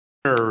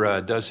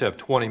does have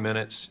 20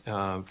 minutes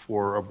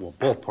well,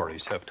 both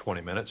parties have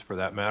 20 minutes for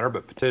that matter,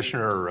 but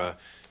petitioner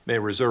may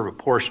reserve a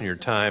portion of your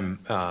time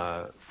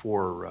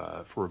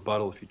for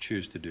rebuttal if you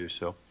choose to do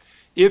so.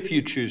 If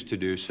you choose to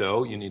do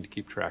so, you need to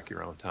keep track of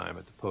your own time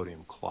at the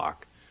podium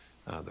clock.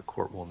 The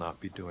court will not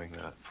be doing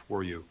that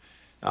for you.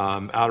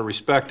 Out of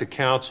respect to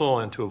counsel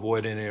and to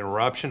avoid any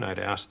interruption, I'd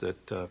ask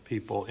that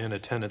people in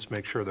attendance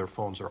make sure their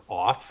phones are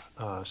off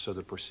so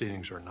the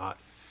proceedings are not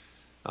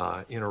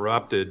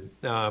interrupted.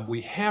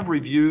 We have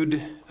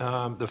reviewed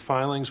the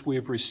filings we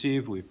have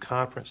received. We've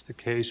conferenced the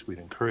case. We'd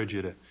encourage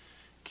you to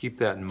keep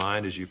that in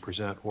mind as you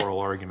present oral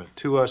argument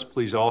to us.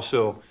 Please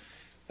also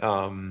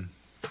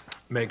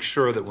make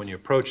sure that when you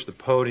approach the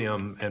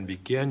podium and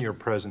begin your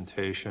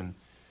presentation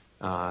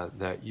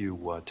that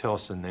you tell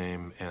us the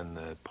name and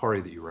the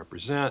party that you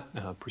represent.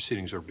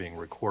 Proceedings are being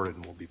recorded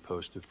and will be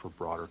posted for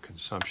broader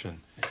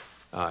consumption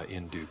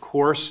in due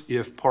course.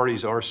 If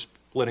parties are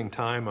splitting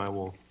time, I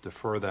will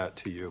defer that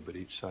to you, but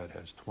each side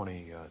has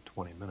 20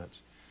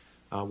 minutes.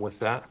 With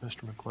that,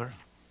 Mr. McLaren.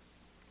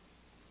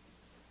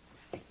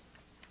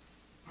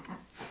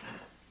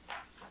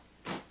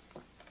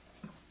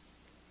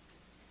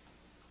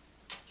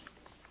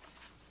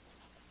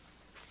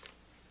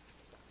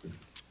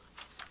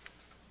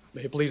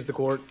 May it please the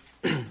court.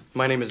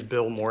 My name is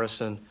Bill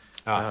Morrison.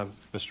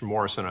 Mr.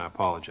 Morrison, I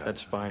apologize.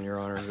 That's fine, Your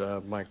Honor.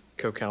 My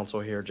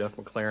co-counsel here, Jeff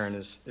McLaren,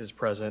 is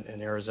present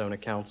in Arizona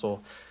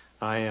counsel.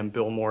 I am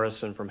Bill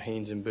Morrison from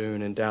Haynes &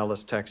 Boone in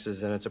Dallas,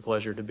 Texas, and it's a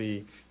pleasure to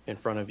be in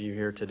front of you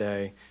here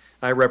today.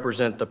 I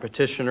represent the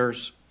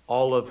petitioners,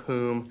 all of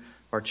whom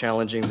are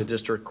challenging the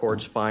district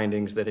court's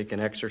findings that it can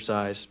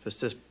exercise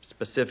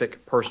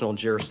specific personal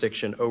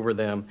jurisdiction over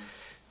them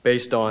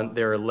based on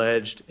their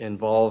alleged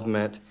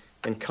involvement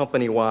in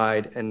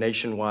company-wide and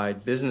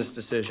nationwide business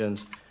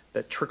decisions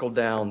that trickle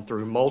down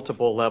through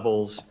multiple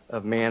levels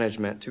of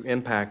management to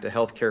impact a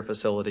healthcare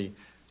facility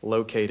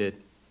located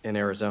in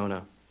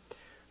Arizona.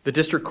 The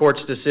district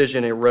court's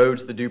decision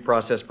erodes the due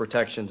process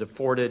protections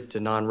afforded to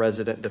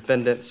non-resident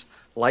defendants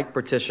like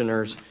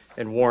petitioners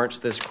and warrants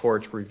this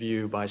court's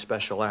review by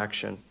special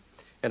action.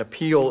 An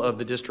appeal of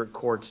the district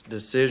court's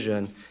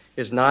decision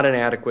is not an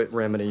adequate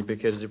remedy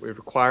because it would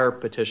require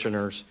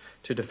petitioners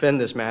to defend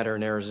this matter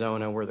in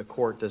Arizona where the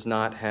court does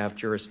not have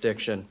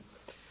jurisdiction.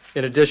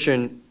 In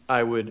addition,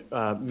 I would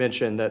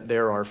mention that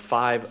there are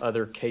 5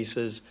 other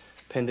cases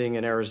pending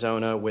in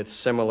Arizona with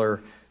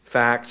similar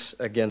facts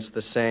against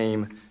the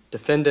same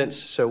defendants,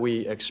 so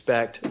we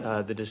expect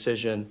the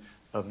decision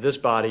of this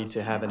body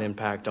to have an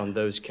impact on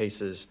those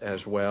cases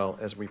as well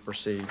as we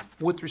proceed.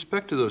 With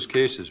respect to those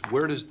cases,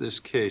 where does this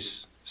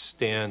case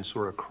stand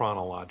sort of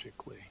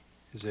chronologically?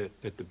 Is it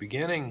at the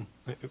beginning,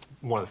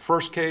 one of the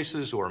first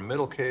cases, or a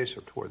middle case,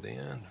 or toward the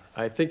end?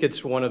 I think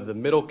it's one of the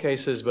middle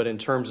cases, but in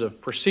terms of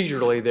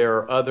procedurally, there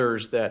are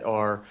others that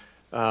are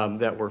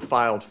that were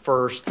filed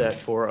first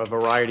that for a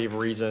variety of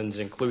reasons,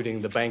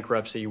 including the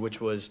bankruptcy, which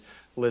was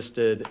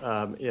listed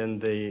in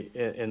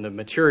the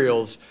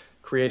materials,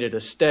 created a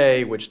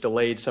stay, which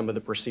delayed some of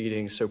the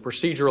proceedings. So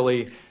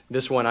procedurally,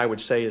 this one I would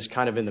say is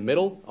kind of in the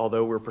middle,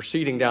 although we're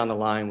proceeding down the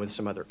line with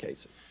some other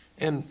cases.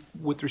 And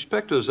with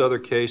respect to those other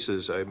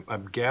cases,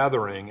 I'm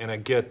gathering, and I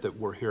get that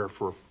we're here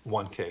for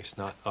one case,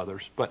 not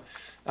others, but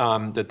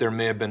that there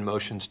may have been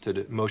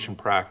motion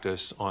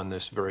practice on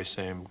this very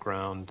same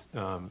ground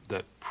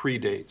that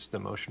predates the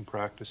motion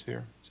practice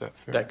here. Is that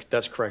fair?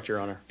 That's correct,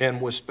 Your Honor.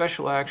 And was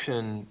special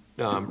action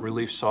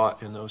relief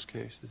sought in those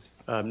cases?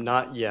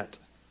 Not yet.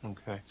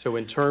 Okay. So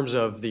in terms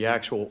of the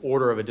actual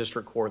order of a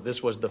district court,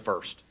 this was the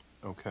first.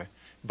 Okay.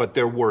 But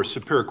there were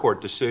Superior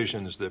Court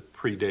decisions that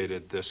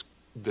predated this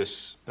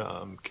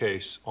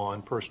case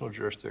on personal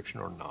jurisdiction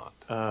or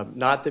not?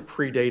 Not that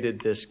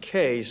predated this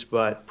case,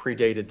 but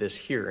predated this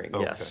hearing,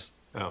 okay. Yes.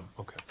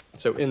 Okay.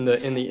 So in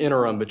the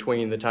interim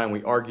between the time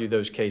we argued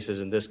those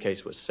cases and this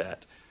case was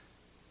set.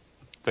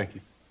 Thank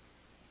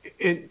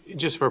you.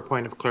 Just for a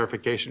point of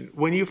clarification,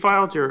 when you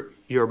filed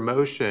your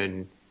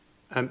motion,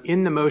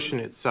 in the motion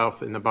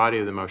itself, in the body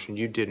of the motion,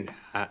 you didn't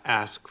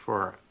ask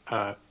for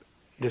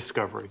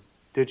discovery,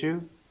 did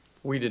you?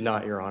 We did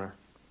not, Your Honor.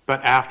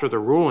 But after the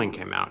ruling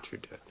came out, you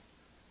did?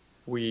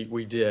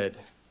 We did.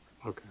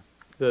 Okay.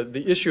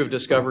 The issue of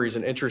discovery is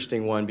an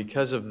interesting one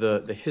because of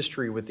the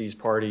history with these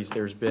parties.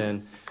 There's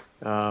been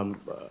a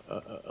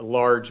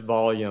large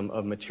volume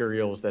of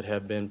materials that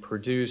have been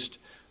produced,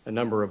 a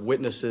number of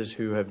witnesses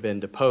who have been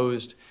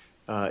deposed,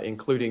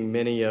 including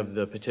many of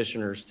the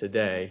petitioners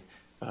today.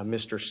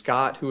 Mr.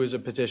 Scott, who is a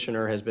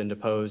petitioner, has been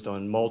deposed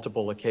on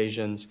multiple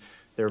occasions.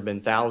 There have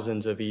been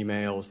thousands of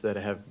emails that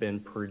have been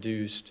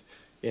produced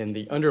in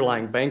the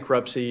underlying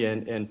bankruptcy,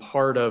 and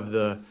part of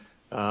the,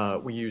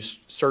 we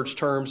used search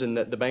terms in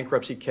the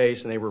bankruptcy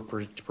case, and they were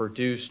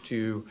produced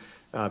to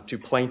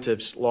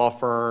plaintiff's law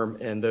firm,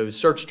 and those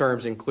search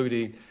terms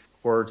included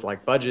words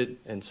like budget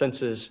and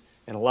census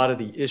and a lot of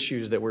the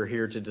issues that we're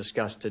here to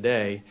discuss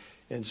today.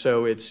 And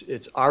so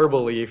it's our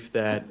belief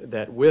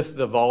that with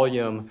the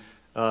volume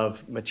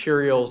of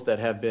materials that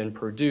have been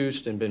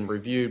produced and been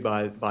reviewed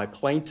by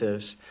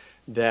plaintiffs,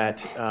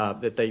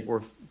 that they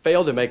were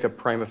failed to make a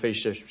prima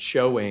facie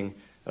showing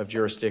of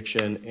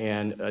jurisdiction,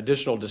 and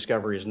additional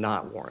discovery is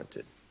not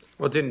warranted.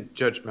 Well, didn't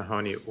Judge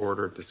Mahoney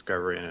order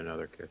discovery in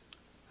another case?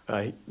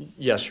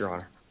 Yes, Your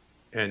Honor.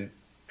 And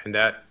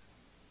that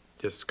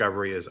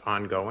discovery is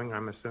ongoing,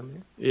 I'm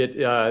assuming?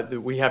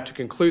 We have to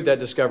conclude that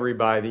discovery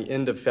by the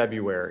end of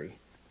February.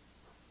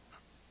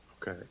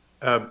 Okay.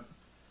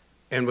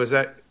 And was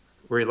that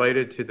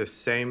related to the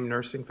same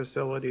nursing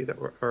facility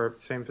or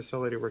same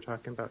facility we're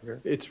talking about here?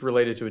 It's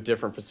related to a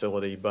different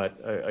facility, but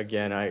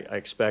again, I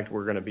expect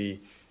we're going to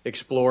be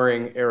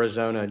exploring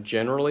Arizona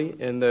generally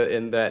in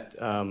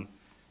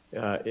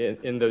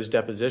those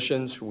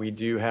depositions. We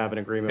do have an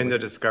agreement. In the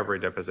discovery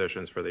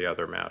depositions for the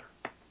other matter.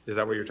 Is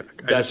that what you're talking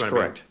about? That's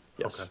correct.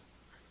 Yes. Okay.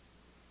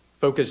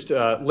 Focused,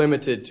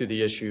 limited to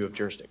the issue of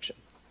jurisdiction.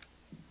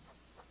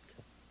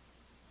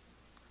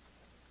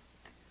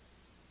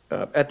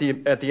 At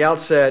the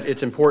outset,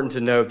 it's important to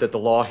note that the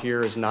law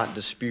here is not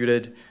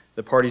disputed.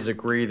 The parties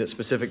agree that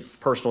specific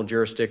personal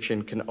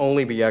jurisdiction can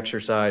only be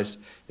exercised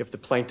if the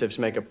plaintiffs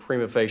make a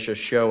prima facie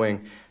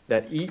showing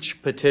that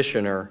each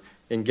petitioner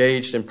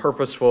engaged in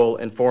purposeful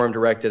and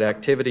forum-directed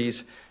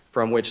activities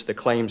from which the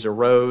claims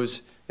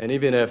arose, and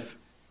even if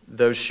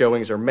those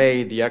showings are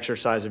made, the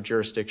exercise of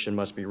jurisdiction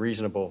must be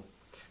reasonable.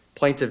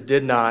 Plaintiff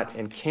did not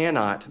and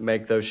cannot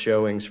make those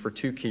showings for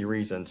two key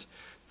reasons.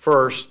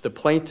 First, the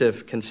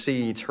plaintiff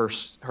concedes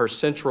her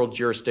central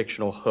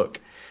jurisdictional hook,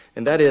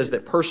 and that is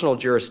that personal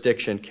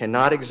jurisdiction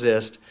cannot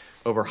exist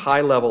over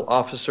high-level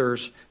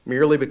officers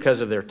merely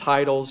because of their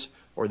titles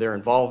or their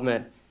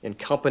involvement in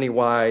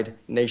company-wide,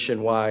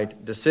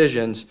 nationwide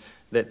decisions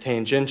that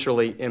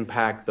tangentially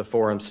impact the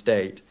forum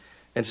state.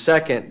 And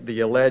second, the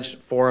alleged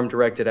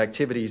forum-directed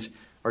activities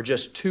are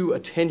just too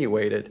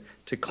attenuated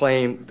to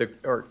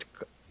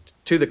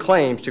the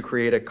claims to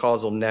create a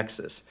causal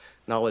nexus.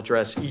 And I'll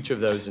address each of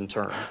those in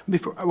turn.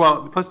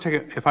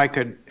 If I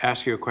could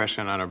ask you a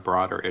question on a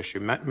broader issue.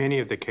 Many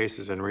of the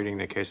cases, and reading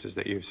the cases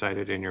that you've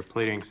cited in your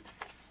pleadings,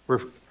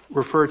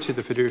 refer to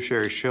the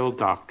fiduciary shield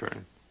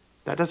doctrine.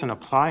 That doesn't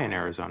apply in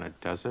Arizona,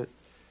 does it?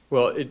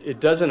 Well, it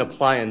doesn't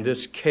apply in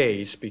this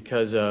case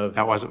because of...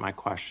 That wasn't my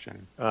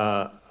question.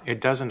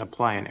 It doesn't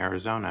apply in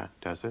Arizona,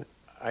 does it?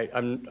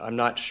 I'm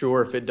not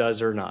sure if it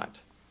does or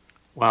not.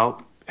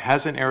 Well,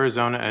 hasn't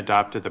Arizona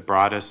adopted the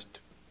broadest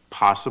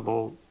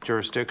possible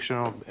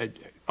jurisdictional,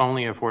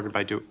 only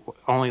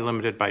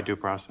limited by due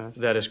process?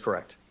 That is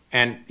correct.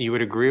 And you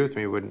would agree with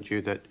me, wouldn't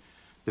you, that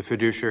the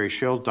fiduciary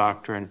shield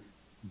doctrine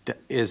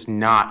is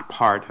not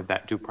part of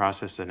that due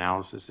process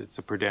analysis? It's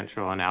a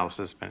prudential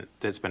analysis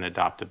that's been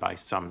adopted by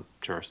some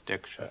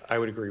jurisdiction. I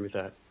would agree with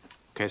that.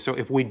 Okay, so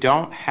if we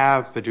don't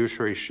have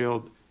fiduciary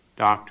shield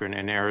doctrine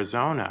in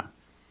Arizona,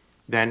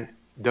 then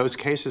those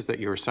cases that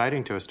you're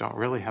citing to us don't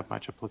really have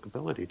much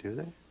applicability, do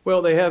they?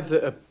 Well, they have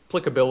the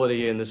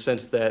applicability in the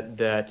sense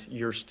that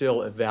you're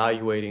still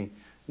evaluating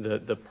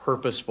the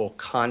purposeful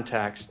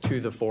contacts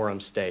to the forum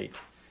state.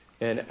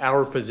 And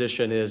our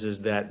position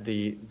is that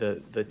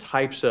the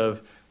types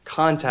of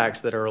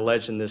contacts that are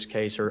alleged in this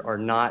case are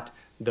not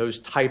those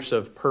types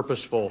of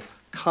purposeful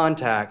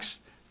contacts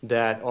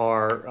that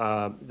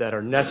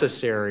are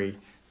necessary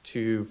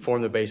to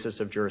form the basis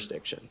of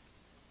jurisdiction.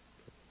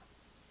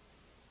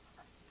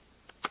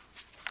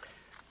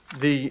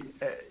 The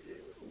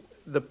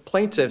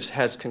plaintiffs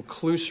has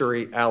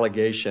conclusory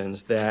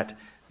allegations that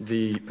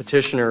the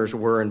petitioners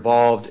were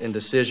involved in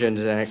decisions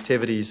and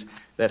activities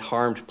that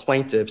harmed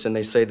plaintiffs, and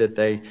they say that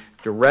they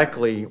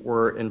directly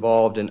were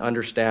involved in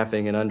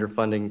understaffing and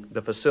underfunding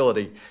the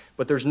facility.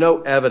 But there's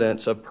no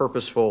evidence of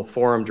purposeful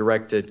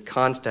forum-directed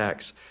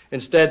contacts.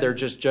 Instead, they're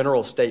just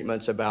general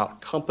statements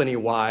about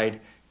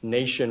company-wide,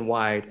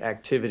 nationwide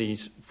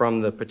activities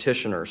from the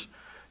petitioners.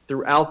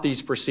 Throughout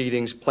these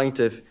proceedings,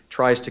 plaintiff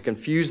tries to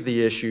confuse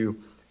the issue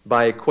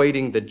by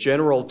equating the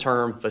general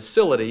term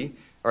facility,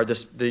 or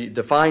the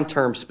defined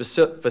term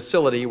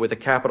facility with a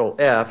capital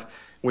F,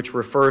 which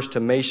refers to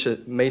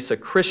Mesa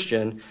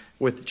Christian,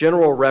 with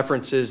general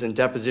references in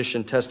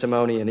deposition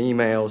testimony and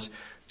emails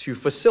to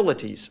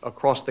facilities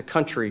across the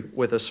country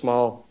with a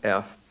small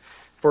f.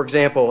 For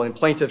example, in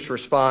plaintiff's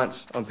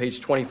response on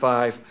page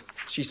 25,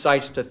 she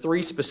cites to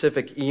 3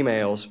 specific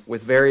emails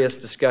with various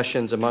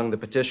discussions among the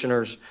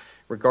petitioners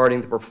regarding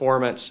the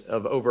performance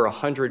of over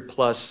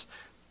 100+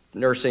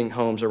 nursing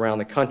homes around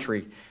the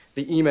country.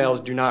 The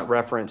emails do not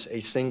reference a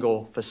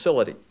single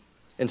facility.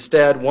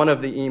 Instead, one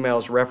of the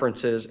emails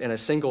references in a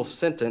single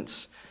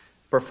sentence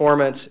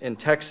performance in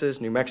Texas,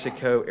 New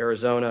Mexico,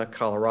 Arizona,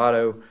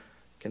 Colorado,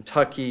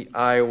 Kentucky,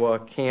 Iowa,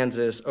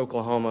 Kansas,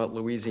 Oklahoma,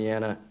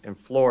 Louisiana, and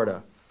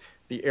Florida.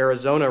 The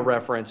Arizona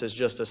reference is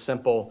just a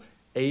simple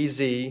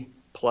AZ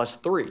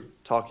 +3,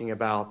 talking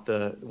about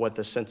what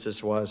the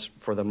census was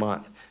for the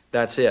month.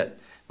 That's it.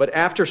 But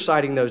after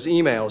citing those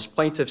emails,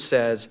 plaintiff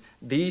says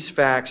these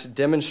facts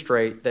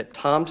demonstrate that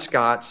Tom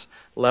Scott's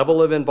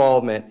level of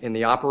involvement in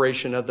the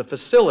operation of the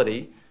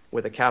facility,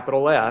 with a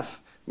capital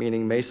F,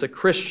 meaning Mesa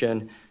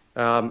Christian,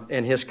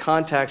 and his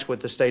contacts with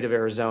the state of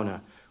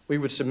Arizona. We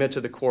would submit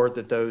to the court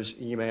that those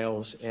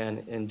emails,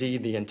 and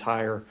indeed the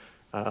entire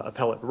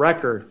appellate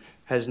record,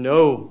 has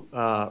no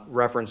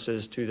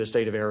references to the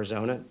state of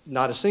Arizona,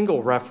 not a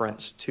single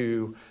reference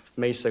to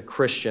Mesa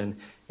Christian,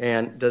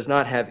 and does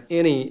not have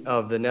any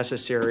of the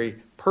necessary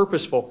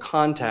purposeful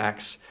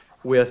contacts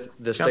with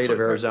the state of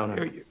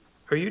Arizona.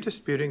 Are you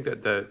disputing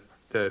that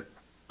the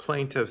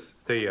plaintiffs,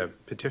 the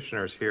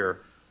petitioners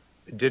here,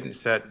 didn't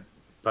set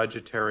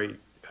budgetary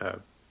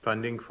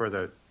funding for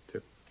the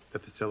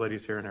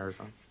facilities here in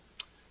Arizona?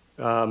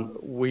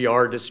 We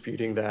are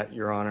disputing that,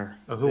 Your Honor.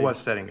 Who was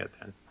setting it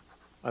then?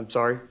 I'm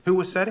sorry? Who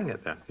was setting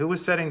it then? Who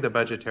was setting the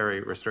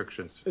budgetary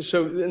restrictions?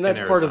 So, and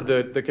that's part of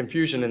the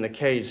confusion in the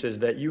case, is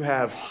that you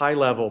have high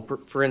level,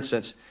 for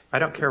instance. I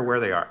don't care where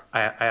they are.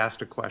 I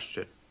asked a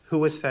question. Who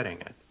was setting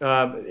it?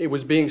 It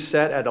was being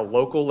set at a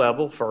local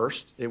level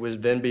first. It was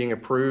then being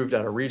approved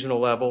at a regional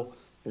level.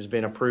 It was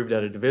being approved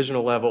at a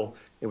divisional level.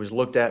 It was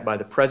looked at by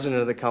the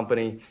president of the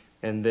company,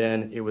 and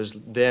then it was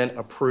then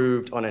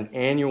approved on an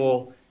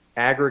annual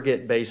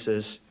aggregate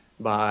basis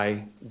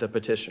by the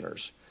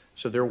petitioners.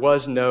 So there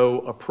was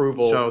no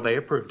approval. So they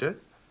approved it?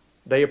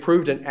 They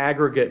approved an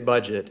aggregate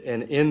budget,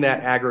 and in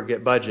that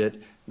aggregate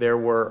budget, there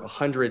were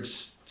 100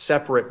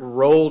 separate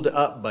rolled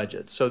up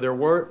budgets. So there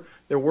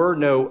were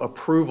no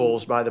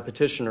approvals by the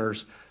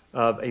petitioners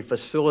of a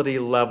facility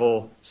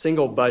level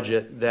single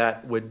budget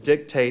that would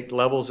dictate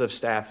levels of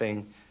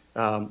staffing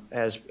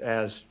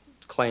as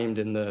claimed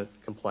in the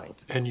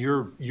complaint. And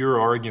your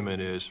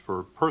argument is,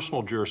 for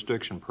personal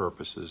jurisdiction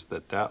purposes,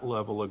 that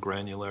level of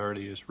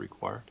granularity is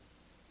required?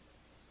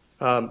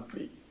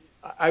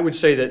 I would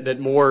say that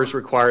more is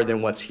required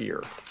than what's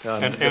here.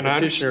 And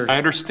I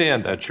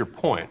understand that's your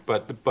point,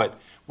 but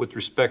with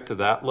respect to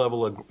that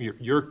level of,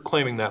 you're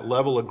claiming that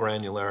level of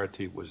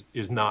granularity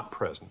is not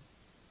present.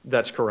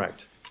 That's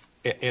correct.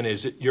 And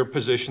is it your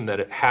position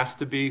that it has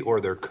to be, or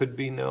there could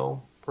be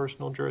no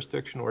personal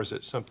jurisdiction, or is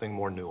it something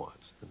more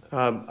nuanced than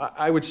that?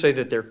 I would say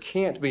that there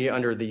can't be,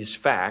 under these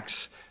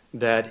facts,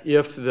 that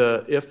if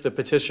the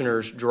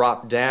petitioners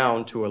drop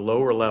down to a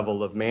lower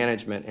level of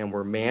management and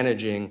were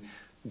managing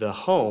the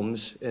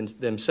homes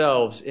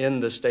themselves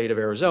in the state of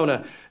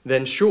Arizona,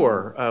 then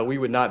sure, we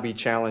would not be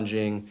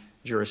challenging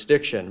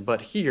jurisdiction.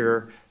 But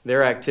here,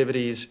 their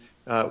activities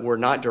were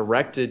not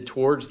directed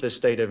towards the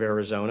state of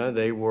Arizona.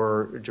 They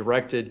were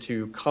directed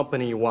to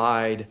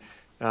company-wide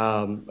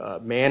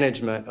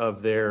management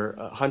of their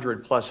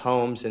 100-plus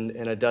homes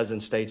in a dozen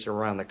states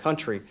around the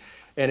country.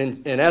 And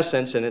in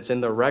essence, and it's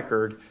in the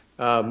record,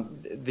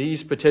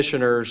 these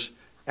petitioners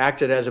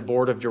acted as a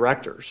board of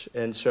directors.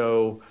 And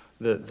so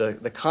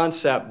the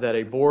concept that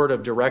a board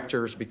of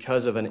directors,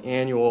 because of an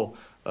annual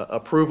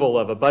approval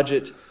of a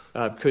budget,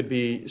 could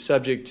be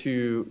subject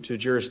to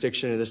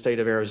jurisdiction in the state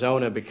of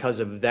Arizona because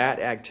of that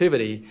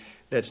activity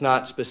that's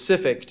not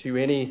specific to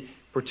any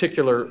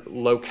particular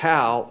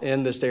locale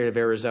in the state of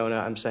Arizona,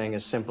 I'm saying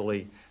is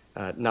simply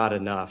not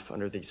enough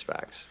under these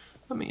facts.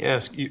 Let me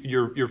ask,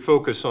 your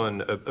focus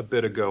on a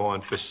bit ago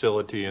on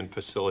facility and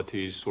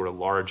facilities, sort of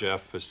large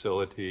F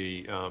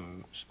facility,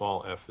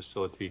 small F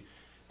facility,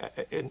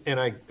 and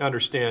I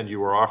understand you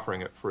were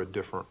offering it for a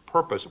different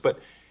purpose, but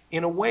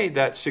in a way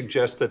that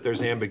suggests that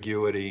there's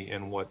ambiguity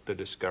in what the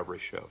discovery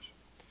shows.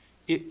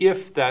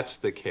 If that's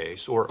the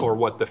case, or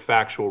what the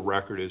factual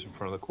record is in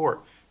front of the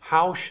court,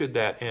 how should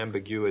that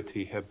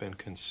ambiguity have been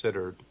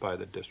considered by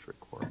the district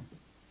court?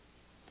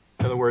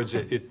 In other words,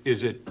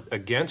 is it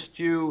against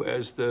you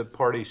as the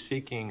party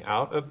seeking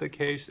out of the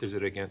case? Is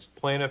it against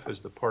plaintiff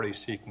as the party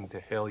seeking to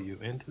hail you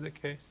into the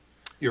case?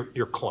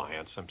 Your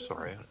clients, I'm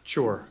sorry.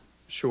 Sure.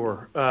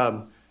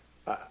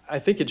 I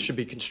think it should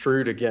be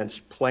construed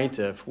against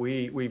plaintiff.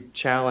 We've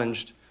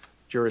challenged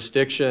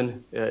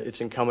jurisdiction. It's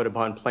incumbent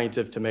upon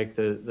plaintiff to make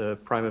the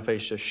prima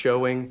facie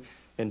showing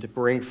and to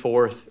bring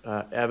forth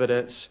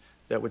evidence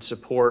that would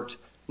support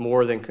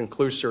more than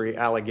conclusory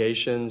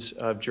allegations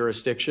of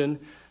jurisdiction.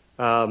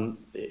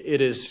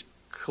 It is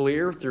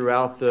clear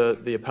throughout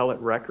the appellate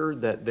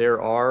record that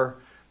there are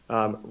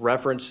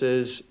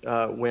references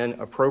when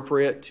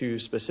appropriate to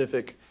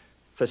specific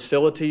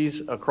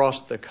facilities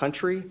across the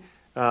country,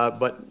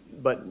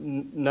 but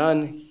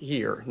none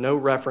here. No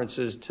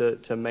references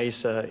to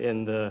Mesa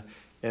in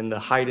the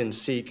hide and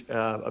seek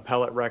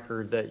appellate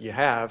record that you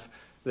have.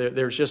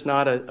 There's just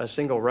not a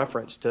single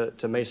reference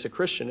to Mesa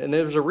Christian, and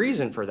there's a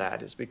reason for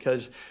that. Is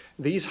because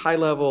these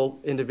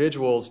high-level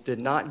individuals did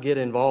not get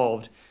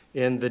involved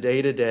in the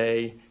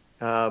day-to-day,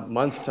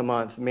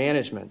 month-to-month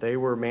management. They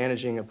were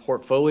managing a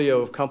portfolio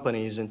of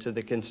companies, and to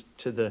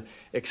the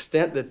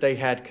extent that they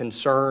had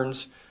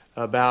concerns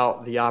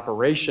about the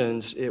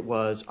operations, it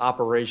was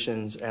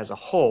operations as a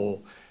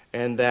whole,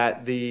 and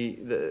that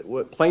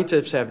what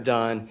plaintiffs have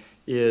done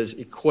is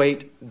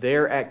equate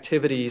their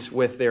activities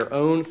with their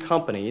own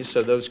companies,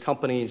 so those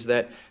companies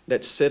that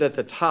sit at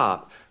the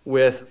top,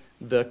 with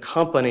the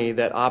company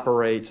that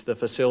operates the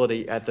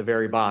facility at the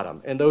very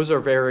bottom. And those are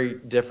very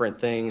different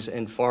things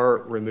and far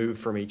removed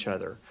from each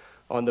other.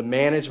 On the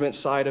management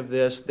side of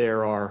this,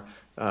 there are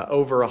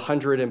over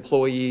 100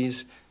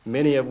 employees,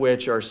 many of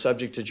which are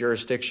subject to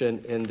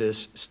jurisdiction in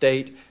this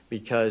state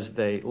because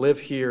they live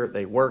here,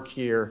 they work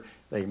here,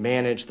 they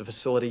manage the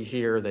facility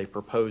here, they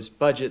propose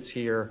budgets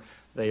here.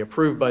 They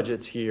approve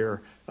budgets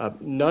here.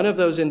 None of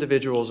those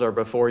individuals are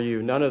before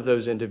you. None of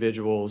those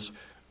individuals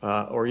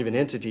or even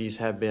entities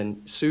have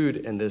been sued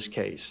in this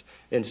case.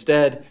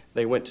 Instead,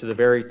 they went to the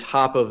very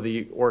top of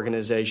the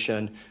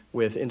organization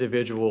with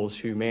individuals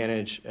who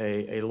manage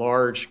a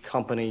large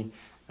company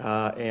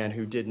and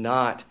who did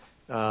not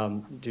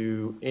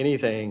do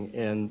anything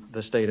in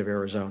the state of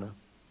Arizona.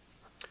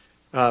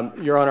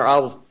 Your Honor, I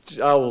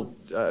will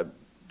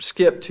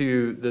skip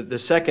to the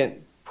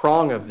second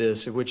prong of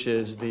this, which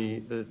is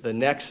the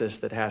nexus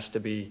that has to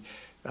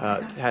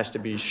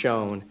be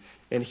shown.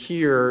 And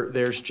here,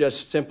 there's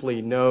just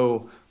simply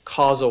no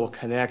causal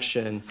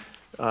connection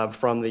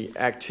from the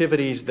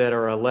activities that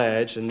are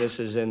alleged, and this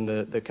is in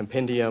the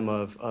compendium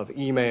of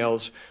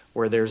emails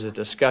where there's a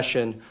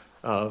discussion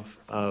of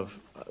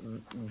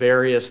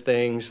various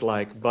things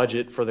like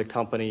budget for the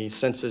company,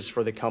 census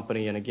for the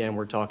company, and again,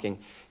 we're talking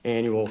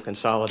annual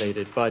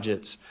consolidated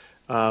budgets,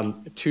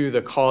 to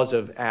the cause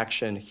of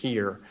action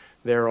here.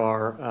 There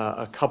are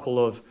a couple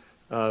of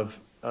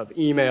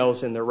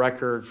emails in the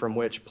record from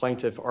which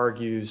plaintiff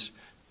argues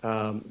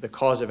the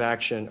cause of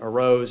action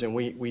arose, and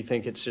we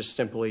think it's just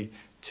simply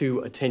too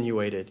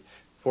attenuated.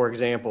 For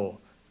example,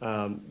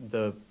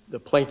 the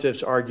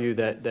plaintiffs argue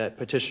that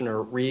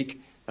Petitioner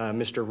Reek,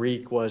 Mr.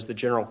 Reek, was the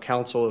general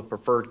counsel of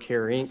Preferred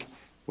Care, Inc.,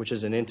 which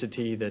is an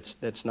entity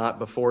that's not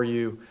before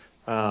you.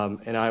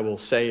 And I will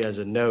say as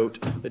a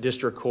note, the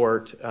district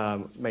court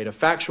made a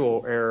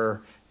factual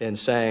error in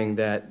saying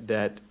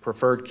that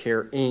Preferred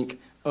Care, Inc.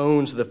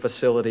 owns the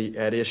facility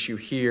at issue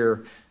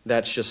here.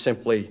 That's just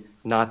simply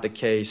not the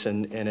case,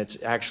 and it's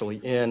actually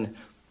in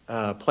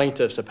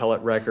plaintiff's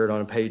appellate record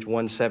on page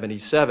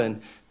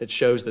 177 that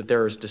shows that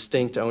there is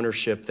distinct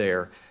ownership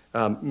there.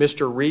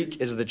 Mr.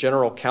 Reek is the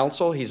general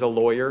counsel. He's a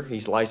lawyer.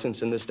 He's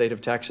licensed in the state of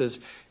Texas,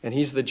 and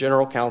he's the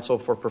general counsel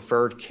for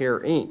Preferred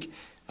Care, Inc.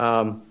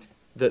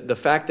 The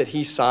fact that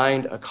he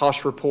signed a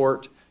cost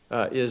report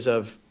is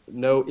of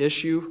no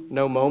issue,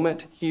 no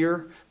moment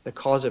here. The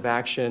cause of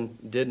action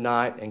did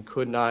not and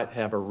could not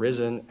have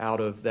arisen out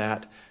of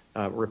that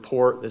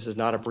report. This is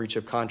not a breach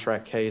of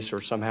contract case,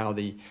 or somehow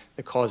the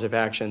cause of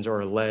actions are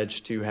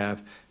alleged to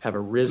have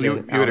arisen out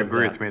of that. You would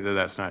agree with me that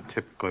that's not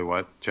typically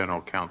what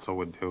general counsel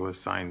would do, is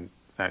sign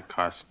that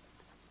cost?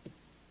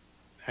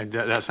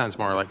 That sounds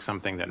more like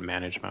something that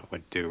management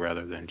would do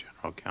rather than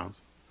general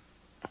counsel.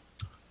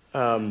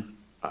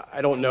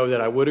 I don't know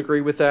that I would agree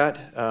with that.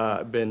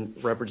 I've been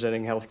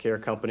representing healthcare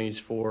companies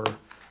for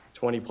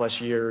 20 plus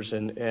years,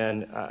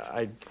 and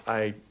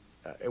I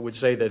would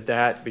say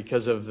that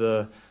because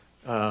of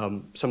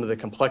some of the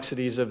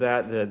complexities of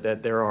that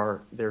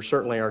there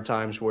certainly are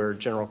times where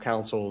general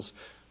counsels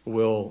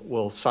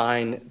will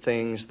sign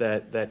things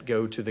that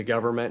go to the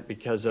government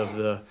because of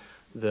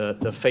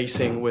the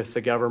facing with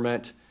the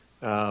government.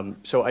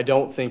 So I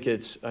don't think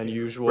it's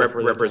unusual.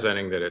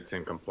 Representing that it's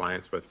in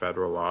compliance with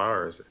federal law,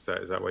 or is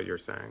that what you're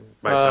saying?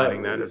 By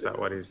signing that, is that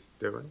what he's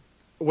doing?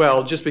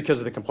 Well, just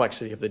because of the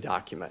complexity of the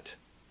document.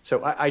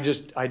 So I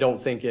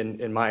don't think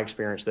in my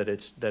experience that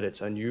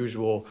it's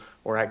unusual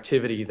or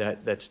activity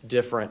that's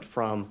different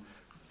from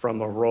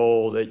a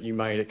role that you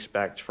might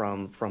expect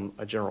from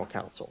a general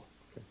counsel.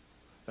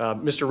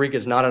 Mr. Reek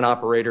is not an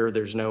operator.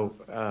 There's no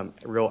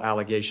real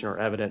allegation or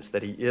evidence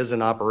that he is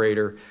an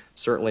operator.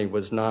 Certainly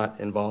was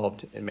not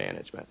involved in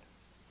management.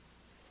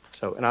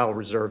 So, and I'll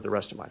reserve the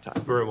rest of my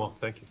time. Very well,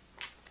 thank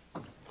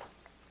you.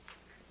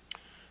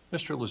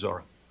 Mr.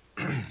 Lazara.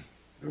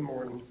 Good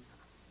morning.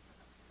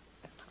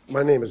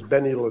 My name is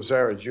Benny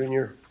Lazara,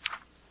 Jr.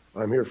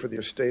 I'm here for the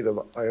estate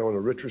of Iona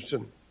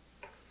Richardson,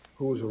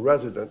 who was a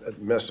resident at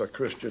Mesa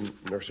Christian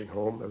Nursing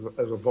Home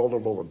as a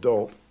vulnerable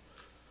adult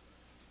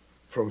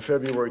from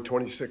February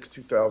 26,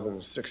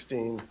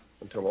 2016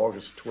 until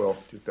August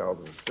 12,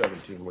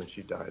 2017, when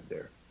she died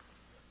there.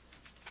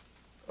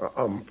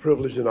 I'm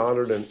privileged and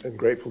honored and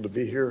grateful to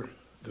be here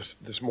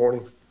this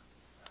morning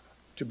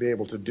to be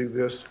able to do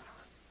this.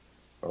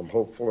 I'm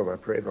hopeful and I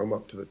pray that I'm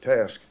up to the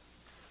task.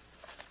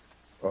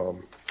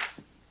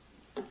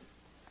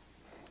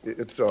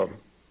 It's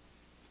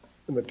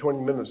in the 20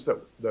 minutes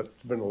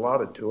that's been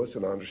allotted to us,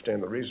 and I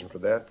understand the reason for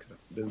that.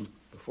 I've been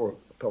before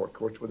appellate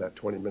courts with that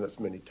 20 minutes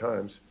many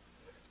times.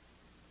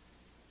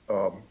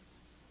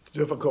 It's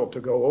difficult to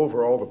go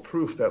over all the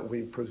proof that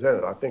we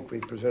presented. I think we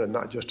presented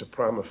not just a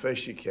prima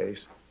facie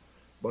case,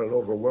 but an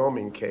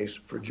overwhelming case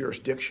for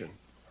jurisdiction.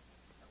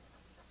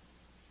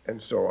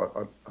 And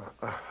so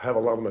I have a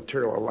lot of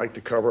material I'd like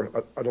to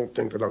cover. I don't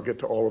think that I'll get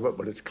to all of it,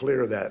 but it's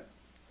clear that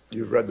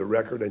you've read the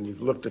record and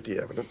you've looked at the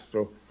evidence,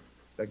 so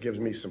that gives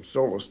me some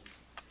solace,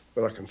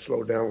 but I can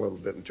slow down a little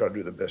bit and try to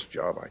do the best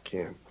job I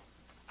can.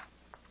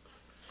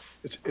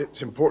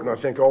 It's important, I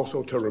think,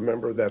 also to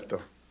remember that the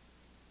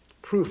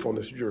proof on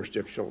this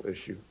jurisdictional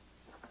issue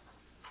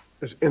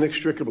is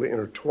inextricably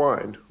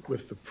intertwined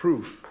with the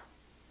proof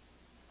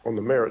on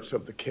the merits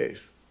of the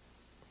case.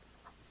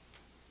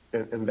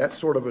 And that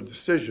sort of a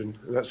decision,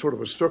 and that sort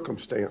of a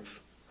circumstance,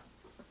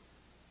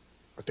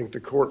 I think the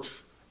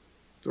courts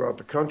throughout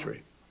the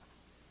country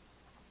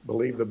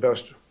believe the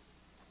best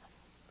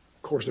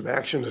course of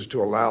action is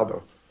to allow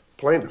the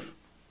plaintiff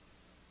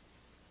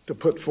to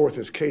put forth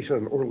his case in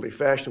an orderly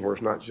fashion where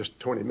it's not just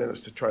 20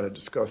 minutes to try to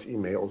discuss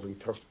emails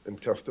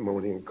and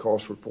testimony and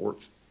cost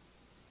reports,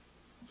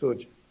 so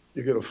that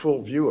you get a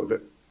full view of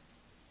it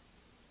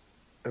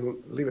and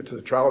leave it to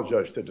the trial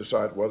judge to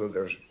decide whether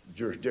there's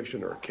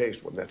jurisdiction or a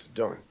case when that's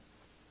done.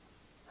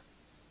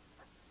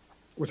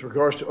 With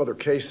regards to other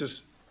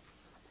cases,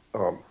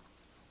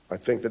 I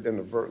think that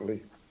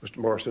inadvertently Mr.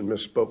 Morrison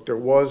misspoke. There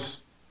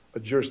was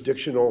a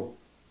jurisdictional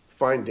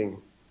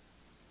finding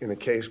in a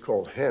case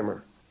called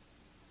Hammer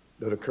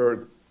that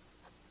occurred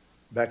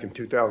back in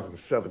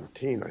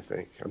 2017, I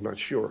think. I'm not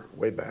sure,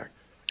 way back.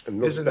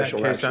 And no Isn't that special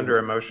case action. under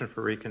a motion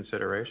for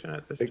reconsideration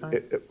at this time?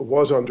 It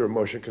was under a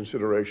motion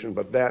consideration,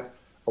 but that,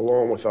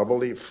 along with, I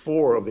believe,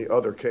 4 of the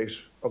other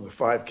case, of the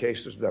 5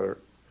 cases that are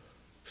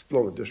still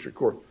in the district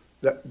court,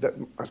 that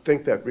I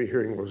think that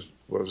rehearing was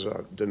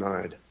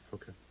denied.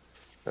 Okay.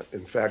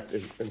 In fact,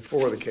 in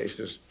 4 of the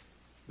cases,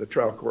 the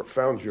trial court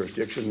found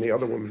jurisdiction. The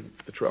other one,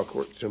 the trial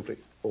court simply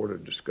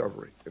ordered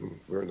discovery, and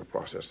we're in the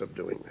process of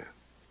doing that.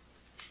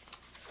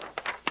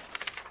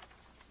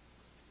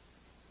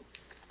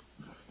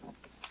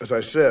 As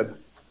I said,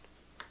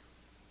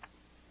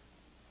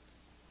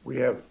 we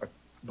have, I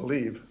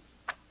believe,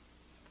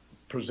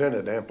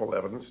 presented ample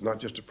evidence, not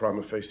just a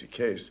prima facie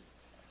case,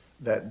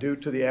 that due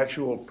to the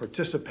actual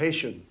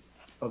participation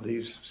of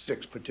these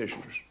 6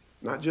 petitioners,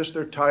 not just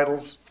their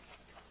titles,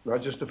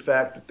 not just the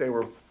fact that they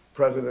were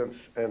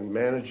presidents and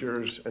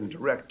managers and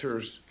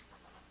directors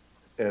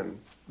and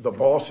the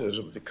bosses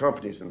of the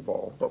companies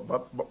involved,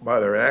 but by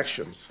their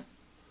actions,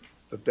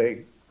 that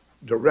they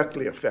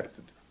directly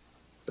affected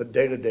the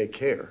day-to-day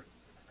care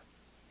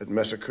at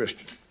Mesa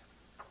Christian,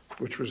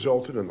 which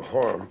resulted in the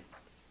harm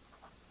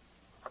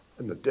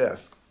and the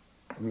death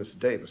of Ms.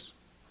 Davis.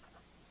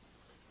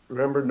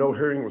 Remember, no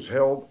hearing was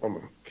held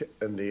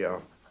in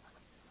the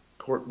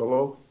court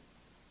below,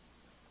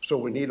 so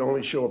we need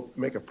only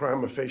make a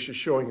prima facie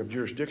showing of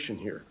jurisdiction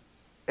here.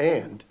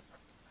 And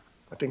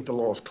I think the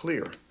law is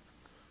clear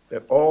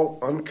that all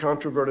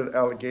uncontroverted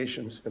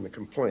allegations in the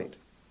complaint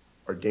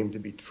are deemed to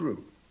be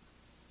true,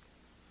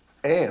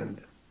 and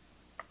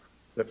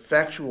that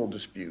factual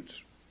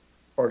disputes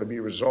are to be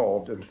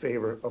resolved in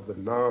favor of the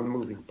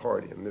non-moving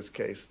party, in this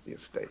case, the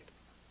estate.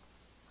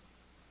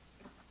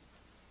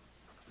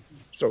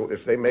 So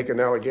if they make an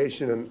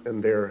allegation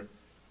in their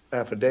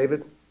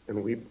affidavit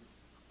and we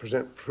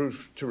present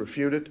proof to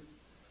refute it,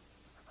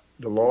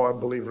 the law, I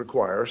believe,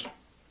 requires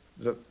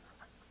that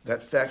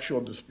that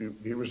factual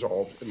dispute be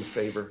resolved in the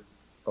favor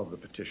of the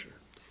petitioner.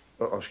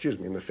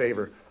 In the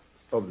favor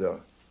of the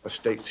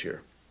estates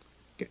here.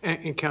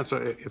 And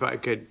counsel, if I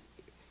could,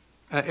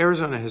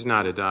 Arizona has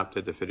not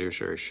adopted the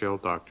fiduciary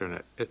shield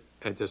doctrine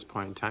at this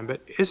point in time,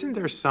 but isn't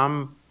there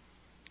some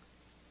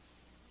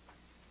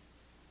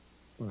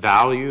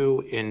value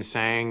in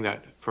saying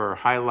that for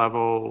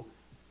high-level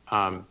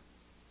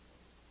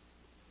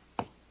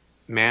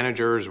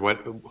managers,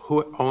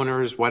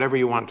 owners, whatever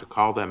you want to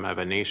call them, of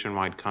a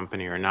nationwide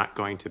company are not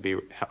going to be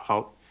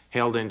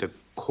held into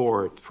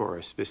court for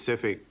a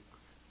specific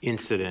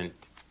incident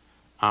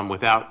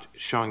without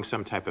showing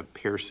some type of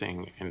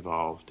piercing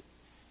involved?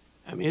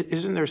 I mean,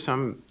 isn't there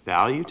some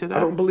value to that? I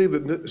don't believe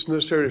that it's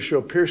necessary to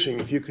show piercing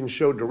if you can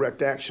show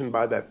direct action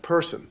by that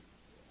person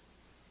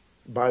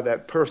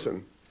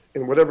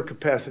in whatever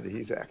capacity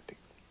he's acting.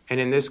 And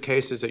in this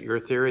case, is it your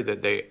theory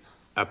that they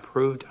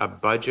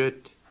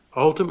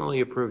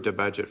ultimately approved a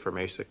budget for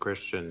Mesa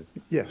Christian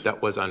Yes.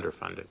 that was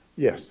underfunded?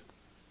 Yes.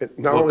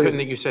 Couldn't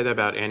you say that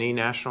about any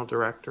national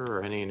director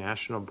or any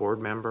national board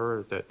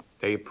member, that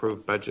they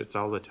approve budgets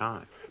all the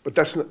time? But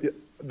that's not,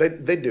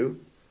 they do,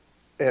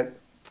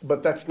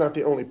 but that's not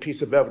the only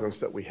piece of evidence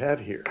that we have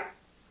here.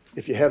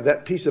 If you have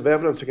that piece of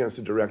evidence against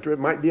the director, it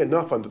might be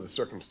enough under the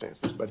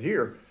circumstances. But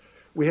here,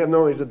 we have not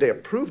only did they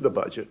approve the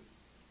budget,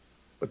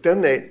 but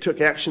then they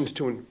took actions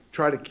to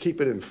try to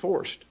keep it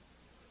enforced,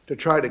 to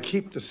try to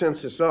keep the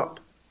census up,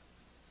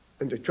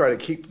 and to try to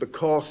keep the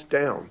costs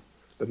down,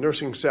 the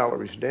nursing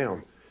salaries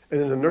down.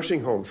 And in a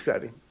nursing home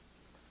setting,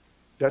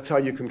 that's how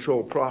you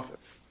control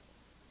profits.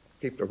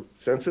 Keep the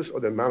census or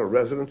the amount of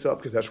residents up,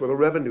 because that's where the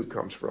revenue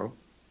comes from.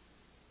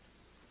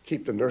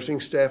 Keep the nursing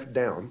staff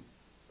down,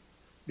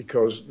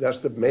 because that's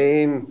the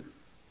main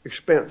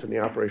expense in the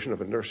operation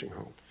of a nursing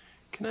home.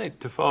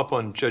 To follow up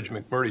on Judge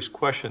McMurdy's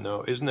question,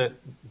 though, isn't it,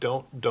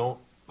 don't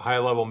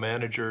high-level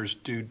managers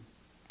do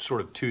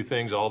sort of 2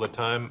 things all the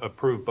time: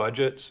 approve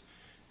budgets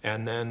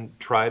and then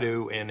try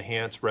to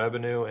enhance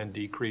revenue and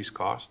decrease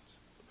costs?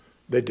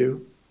 They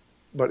do,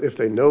 but if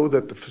they know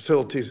that the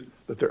facilities,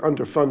 that they're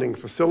underfunding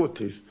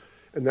facilities,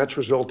 and that's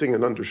resulting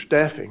in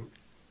understaffing,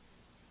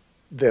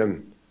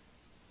 then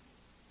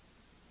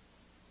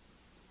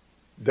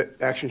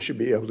that action should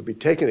be able to be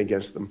taken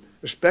against them,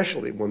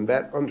 especially when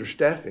that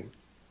understaffing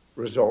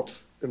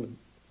results in the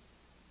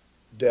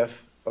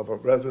death of a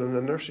resident in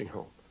a nursing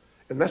home.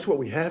 And that's what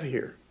we have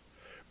here.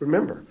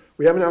 Remember,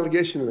 we have an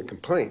allegation in the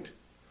complaint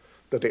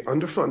that they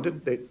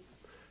underfunded,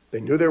 they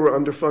knew they were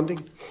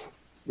underfunding,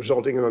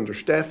 resulting in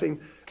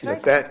understaffing,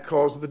 and that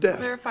caused the death.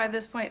 Clarify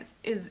this point.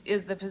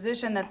 Is the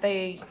position that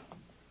they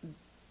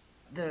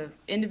the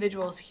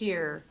individuals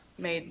here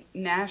made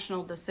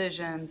national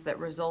decisions that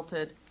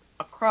resulted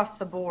across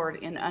the board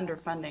in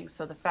underfunding.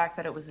 So the fact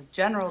that it was a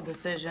general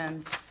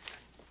decision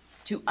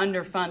to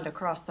underfund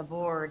across the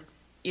board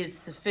is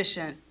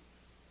sufficient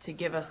to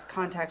give us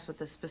context with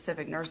the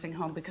specific nursing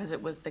home, because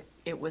it was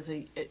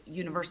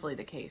universally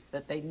the case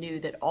that they knew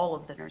that all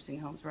of the nursing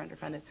homes were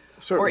underfunded.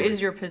 Certainly. Or is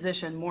your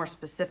position more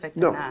specific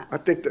than No, that? I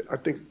think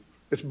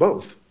it's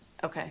both.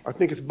 Okay. I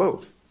think it's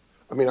both.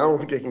 I mean, I don't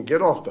think they can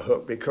get off the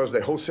hook because they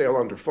wholesale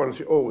underfund and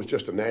say, oh, it was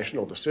just a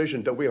national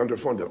decision that we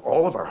underfunded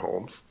all of our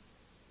homes.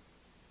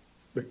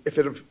 If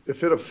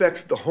it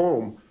affects the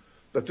home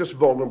that this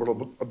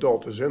vulnerable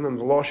adult is in, then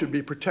the law should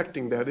be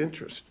protecting that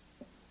interest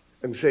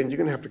and saying you're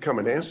going to have to come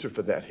and answer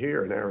for that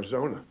here in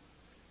Arizona,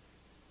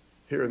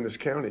 here in this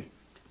county.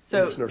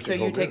 So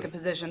you take the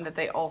position that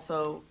they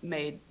also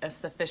made a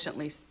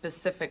sufficiently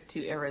specific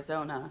to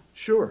Arizona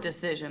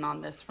decision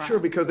on this front? Sure,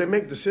 because they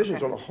make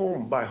decisions Okay. on a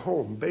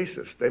home-by-home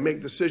basis. They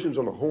make decisions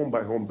on a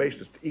home-by-home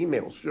basis. The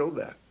emails show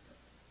that.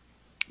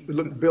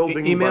 Building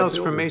by Emails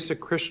building. from Mesa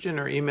Christian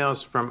or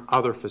emails from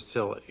other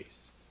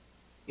facilities?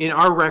 In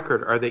our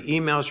record, are the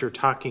emails you're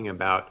talking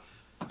about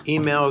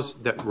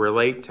emails that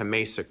relate to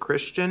Mesa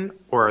Christian,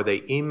 or are they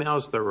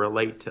emails that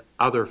relate to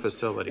other And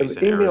facilities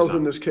the in emails Arizona?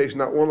 in this case,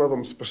 not one of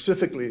them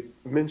specifically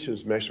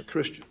mentions Mesa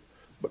Christian.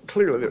 But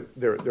clearly,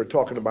 they're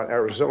talking about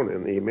Arizona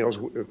in the emails.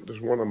 There's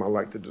one of them I'd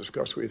like to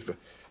discuss with you if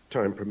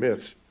time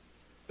permits.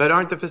 But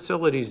aren't the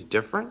facilities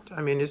different?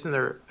 I mean, isn't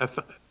there,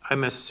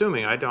 I'm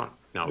assuming, I don't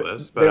know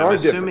this, They but are I'm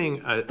different.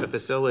 assuming a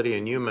facility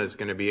in Yuma is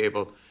going to be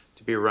able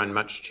to be run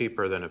much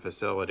cheaper than a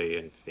facility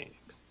in Phoenix.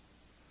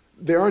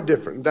 They are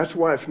different. That's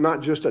why it's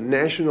not just a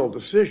national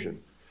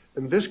decision.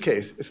 In this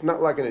case, it's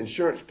not like an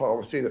insurance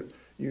policy that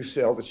you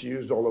sell that's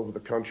used all over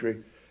the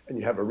country and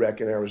you have a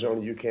wreck in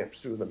Arizona, you can't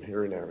sue them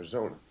here in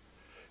Arizona.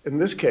 In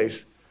this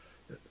case,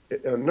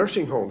 a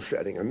nursing home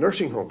setting, a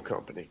nursing home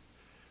company,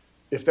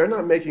 if they're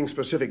not making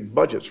specific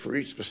budgets for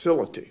each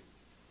facility,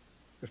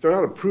 if they're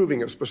not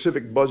approving a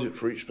specific budget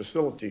for each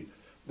facility,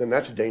 then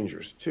that's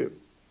dangerous too.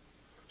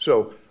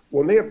 So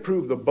when they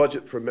approve the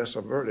budget for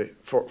Mesa Verde,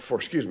 for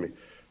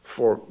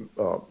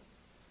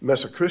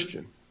Mesa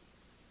Christian,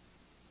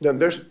 then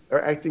they're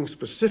acting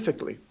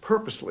specifically,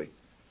 purposely,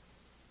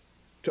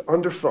 to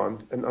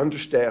underfund and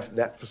understaff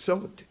that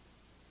facility.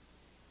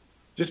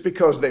 Just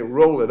because they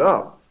roll it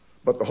up,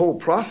 but the whole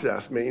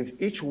process means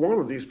each one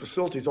of these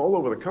facilities all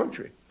over the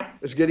country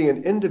is getting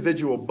an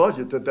individual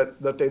budget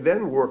that they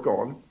then work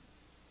on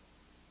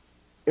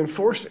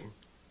enforcing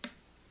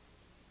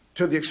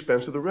to the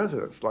expense of the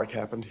residents, like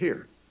happened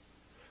here.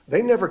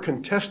 They never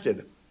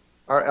contested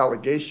our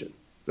allegation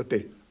that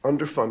they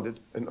underfunded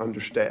and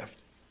understaffed,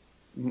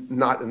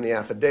 not in the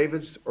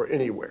affidavits or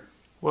anywhere.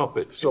 Well,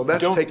 but So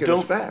that's taken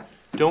as fact.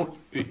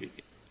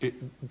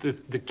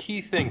 The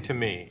key thing to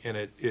me,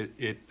 and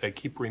I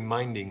keep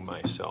reminding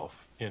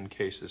myself in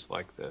cases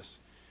like this,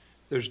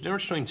 there's a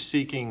difference between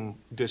seeking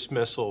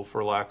dismissal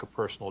for lack of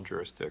personal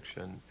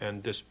jurisdiction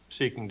and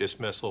seeking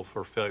dismissal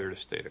for failure to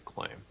state a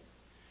claim.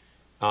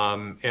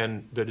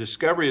 And the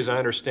discovery, as I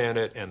understand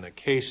it, and the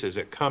cases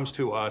it comes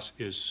to us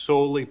is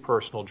solely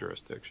personal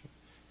jurisdiction.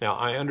 Now,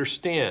 I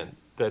understand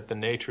that the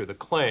nature of the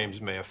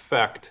claims may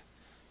affect,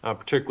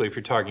 particularly if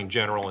you're talking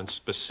general and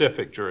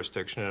specific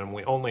jurisdiction, and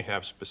we only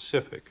have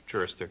specific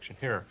jurisdiction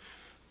here.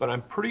 But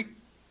I'm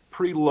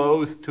pretty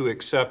loath to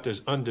accept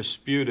as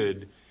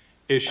undisputed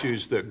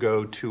issues that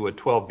go to a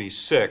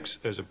 12b6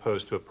 as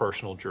opposed to a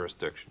personal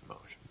jurisdiction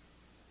motion.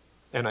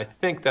 And I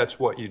think that's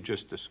what you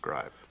just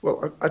described.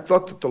 Well, I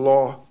thought that the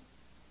law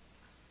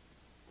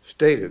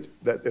stated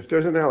that if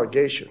there's an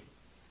allegation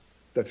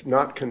that's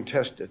not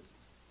contested,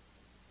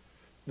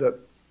 that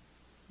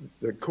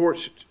the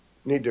courts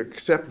need to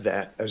accept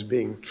that as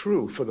being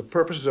true for the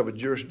purposes of a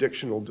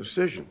jurisdictional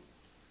decision.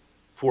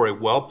 For a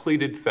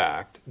well-pleaded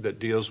fact that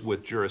deals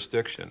with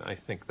jurisdiction, I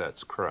think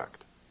that's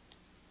correct.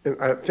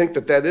 And I think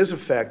that that is a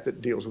fact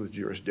that deals with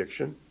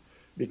jurisdiction,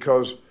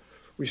 because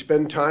we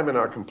spend time in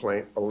our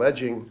complaint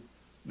alleging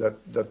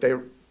that they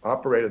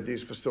operated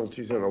these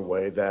facilities in a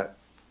way that,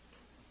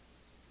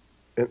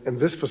 and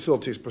this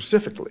facility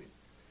specifically,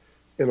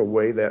 in a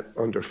way that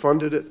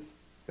underfunded it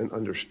and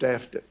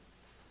understaffed it.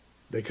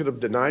 They could have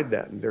denied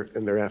that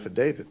in their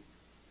affidavit.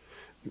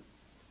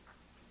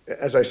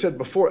 As I said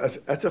before,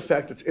 that's a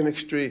fact that's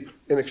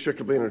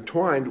inextricably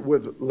intertwined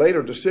with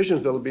later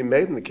decisions that will be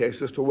made in the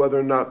case as to whether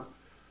or not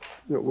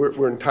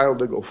we're entitled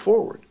to go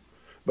forward.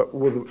 But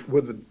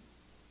with the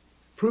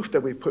proof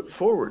that we put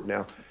forward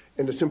now,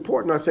 and it's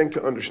important, I think,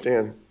 to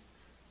understand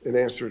in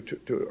answer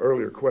to an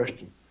earlier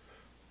question.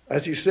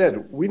 As he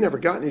said, we never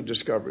got any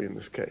discovery in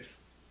this case.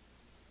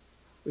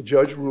 The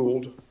judge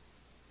ruled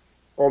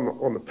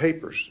on the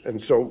papers,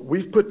 and so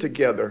we've put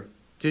together.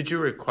 Did you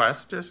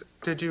request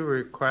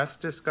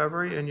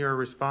discovery in your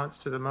response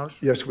to the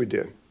motion? Yes, we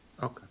did.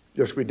 Okay.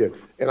 Yes, we did.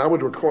 And I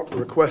would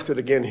request it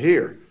again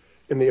here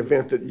in the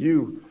event that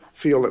you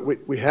feel that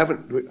we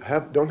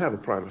don't have a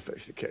prima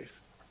facie case.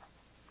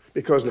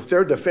 Because if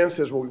their defense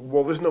is,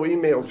 well, there's no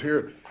emails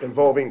here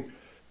involving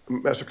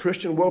Mesa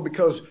Christian? Well,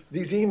 because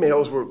these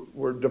emails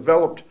were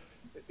developed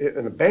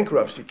in a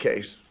bankruptcy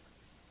case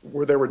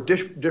where there were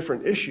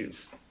different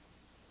issues.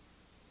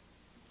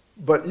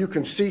 But you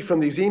can see from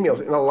these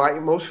emails, in a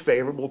light most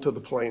favorable to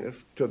the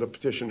plaintiff, to the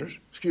petitioners,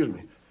 excuse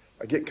me,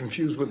 I get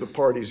confused with the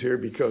parties here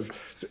because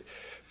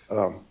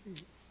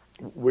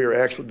we're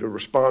actually the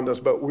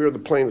respondents, but we're the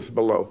plaintiffs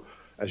below,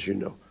 as you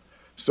know.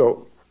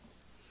 So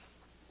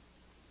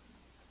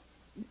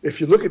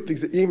if you look at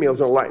these emails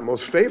in a light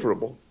most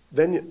favorable,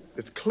 then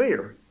it's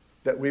clear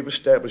that we've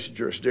established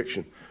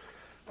jurisdiction.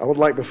 I would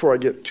like, before I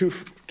get too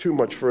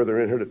much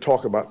further in here, to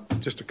talk about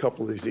just a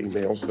couple of these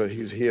emails that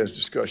he has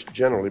discussed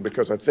generally,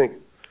 because I think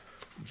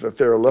that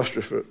they're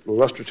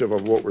illustrative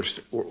of what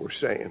we're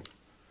saying.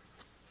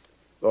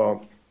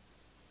 One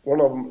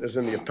of them is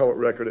in the appellate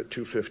record at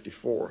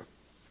 254,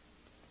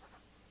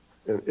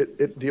 and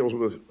it deals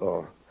with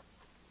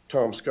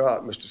Tom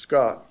Scott, Mr.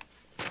 Scott,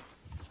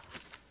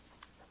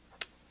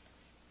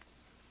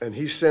 and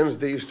he sends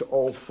these to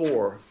all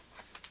four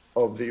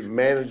of the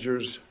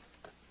managers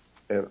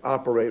and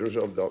operators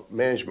of the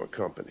management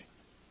company.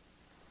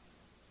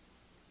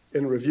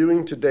 In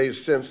reviewing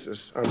today's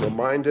census, I'm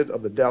reminded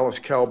of the Dallas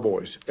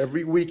Cowboys.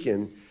 Every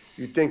weekend,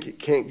 you think it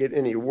can't get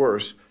any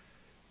worse,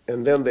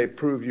 and then they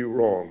prove you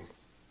wrong.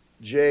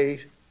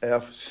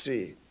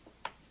 JFC,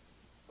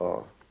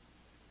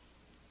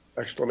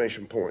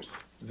 exclamation points.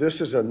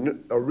 This is a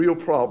real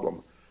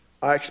problem.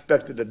 I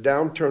expected a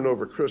downturn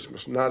over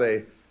Christmas, not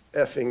a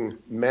effing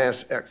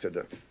mass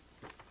exodus.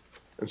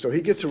 And so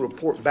he gets a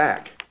report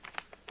back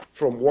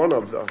from one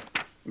of the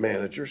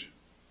managers,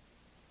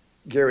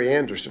 Gary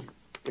Anderson.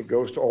 It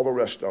goes to all the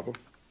rest of them.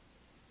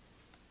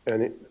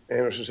 And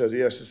Anderson says,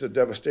 yes, it's a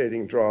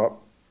devastating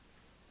drop.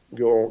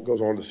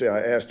 Goes on to say,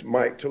 I asked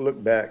Mike to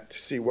look back to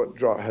see what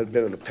drop had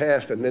been in the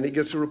past, and then he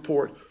gets a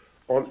report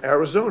on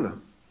Arizona.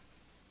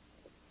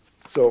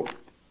 So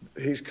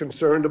he's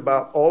concerned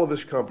about all of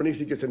his companies.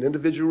 He gets an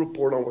individual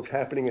report on what's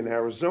happening in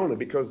Arizona,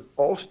 because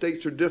all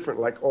states are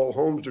different, like all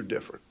homes are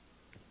different.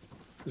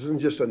 This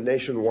isn't just a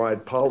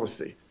nationwide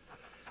policy.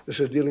 This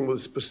is dealing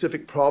with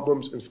specific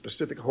problems in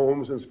specific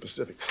homes in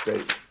specific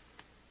states.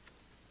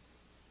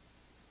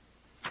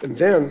 And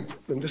then,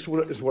 and this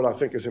is what I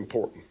think is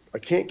important, I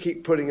can't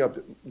keep putting up,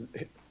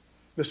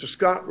 Mr.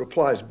 Scott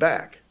replies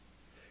back.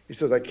 He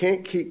says, I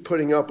can't keep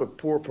putting up with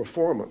poor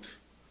performance.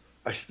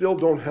 I still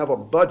don't have a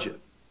budget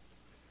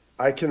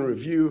I can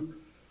review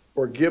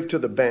or give to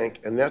the bank,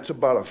 and that's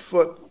about a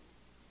foot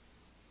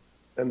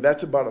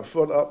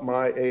up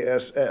my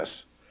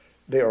ASS.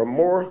 There are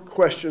more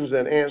questions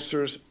than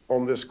answers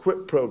on this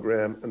QUIP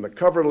program, and the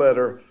cover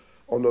letter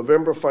on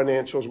November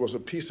financials was a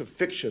piece of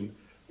fiction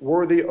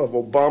worthy of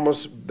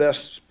Obama's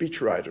best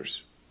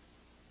speechwriters.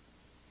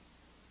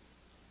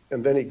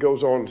 And then he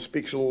goes on and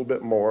speaks a little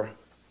bit more,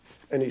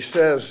 and he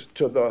says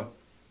to the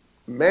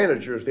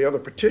managers, the other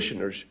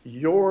petitioners,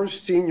 your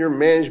senior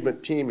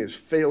management team is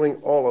failing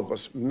all of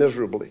us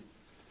miserably.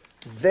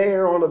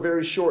 They're on a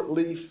very short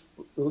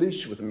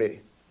leash with me.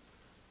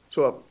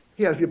 So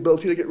he has the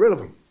ability to get rid of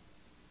them.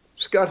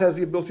 Scott has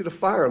the ability to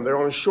fire them. They're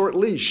on a short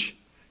leash.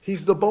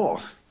 He's the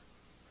boss.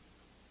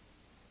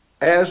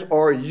 As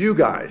are you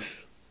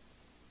guys.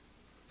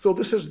 So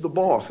this is the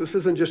boss. This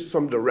isn't just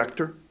some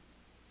director.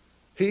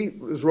 He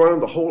is running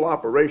the whole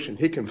operation.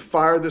 He can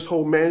fire this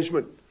whole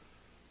management,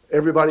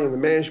 everybody in the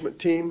management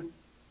team,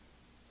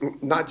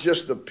 not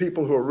just the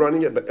people who are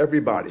running it, but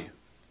everybody,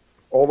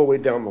 all the way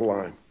down the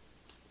line.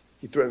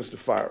 He threatens to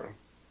fire them.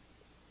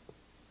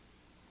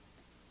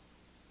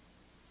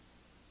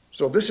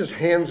 So this is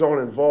hands-on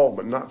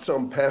involvement, not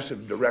some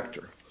passive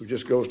director who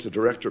just goes to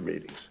director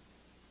meetings.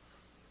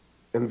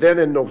 And then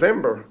in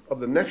November of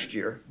the next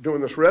year,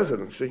 during this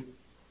residency,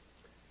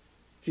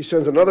 he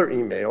sends another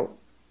email,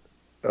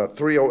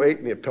 308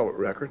 in the appellate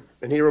record,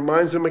 and he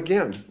reminds them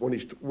again, when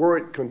he's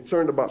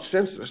concerned about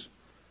census,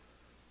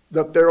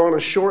 that they're on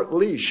a short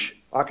leash.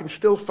 I can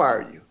still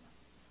fire you.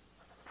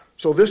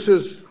 So this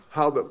is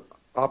how the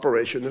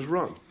operation is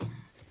run.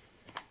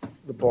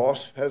 The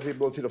boss has the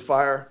ability to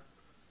fire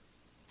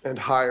and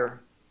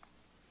hire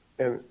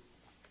and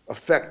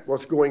affect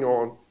what's going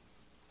on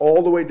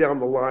all the way down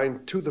the line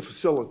to the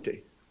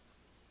facility.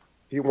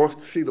 He wants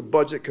to see the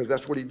budget because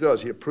that's what he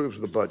does. He approves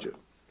the budget.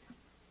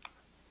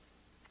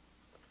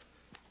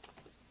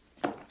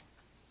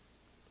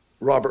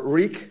 Robert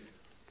Reek,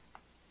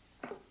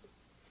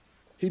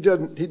 he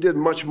did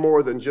much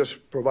more than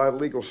just provide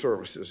legal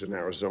services in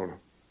Arizona.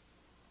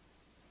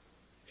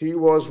 He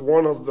was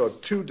one of the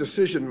two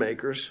decision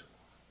makers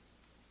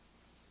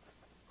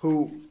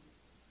who,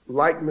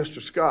 like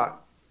Mr.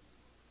 Scott,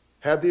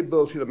 had the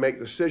ability to make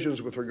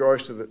decisions with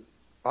regards to the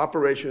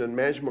operation and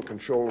management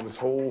control of his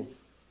whole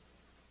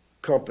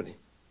company.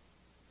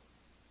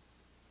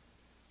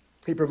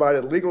 He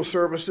provided legal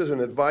services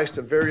and advice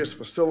to various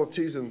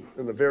facilities in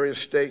the various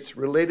states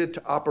related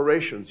to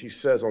operations, he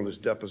says on his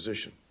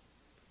deposition.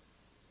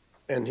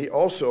 And he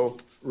also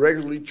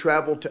regularly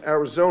traveled to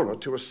Arizona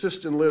to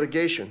assist in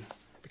litigation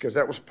because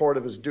that was part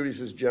of his duties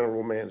as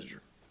general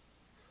manager.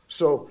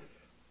 So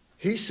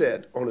he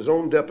said on his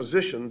own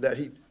deposition that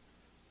he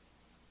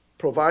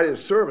provided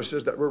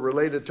services that were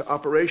related to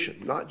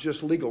operation, not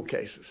just legal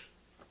cases.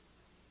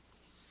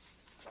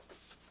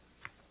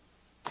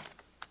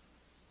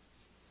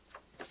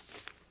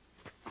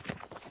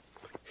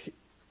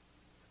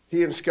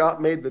 He and Scott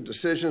made the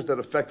decisions that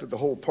affected the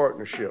whole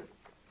partnership.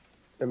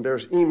 And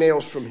there's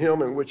emails from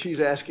him in which he's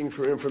asking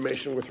for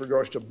information with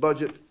regards to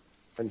budget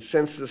and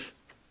census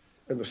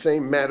and the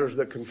same matters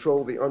that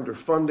control the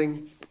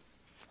underfunding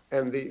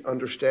and the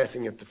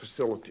understaffing at the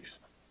facilities.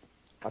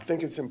 I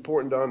think it's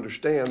important to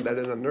understand that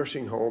in a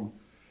nursing home,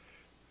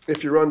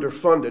 if you're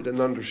underfunded and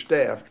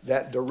understaffed,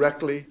 that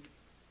directly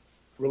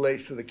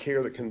relates to the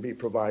care that can be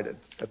provided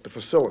at the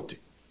facility.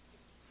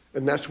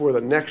 And that's where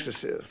the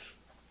nexus is.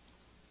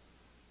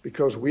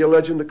 Because we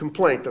allege in the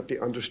complaint that the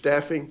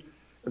understaffing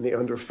and the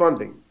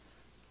underfunding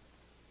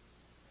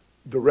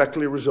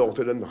directly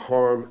resulted in the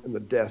harm and the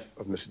death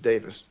of Ms.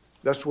 Davis.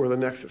 That's where the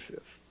nexus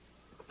is.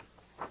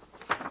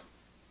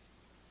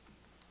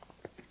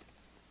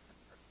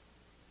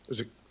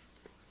 There's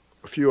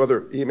a few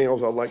other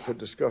emails I'd like to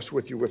discuss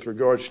with you with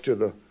regards to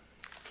the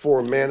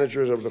 4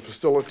 managers of the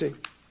facility.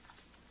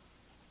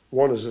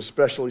 One is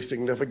especially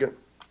significant.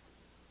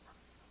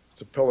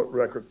 It's appellate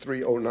record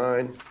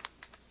 309.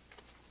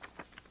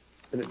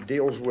 And it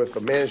deals with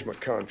the management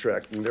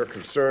contract, and they're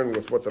concerned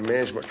with what the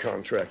management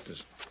contract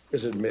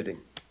is admitting.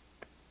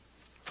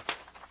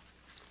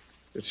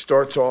 It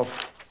starts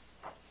off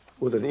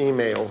with an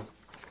email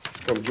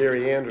from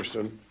Gary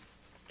Anderson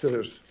to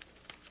his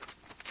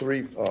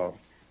 3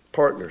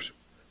 partners.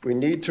 We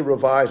need to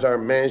revise our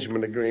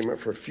management agreement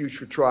for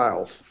future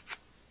trials.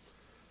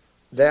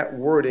 That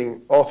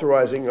wording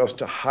authorizing us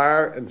to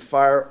hire and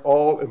fire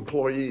all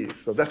employees.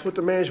 So that's what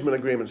the management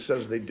agreement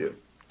says they do.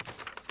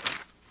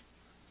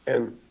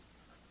 And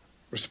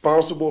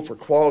responsible for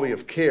quality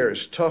of care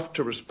is tough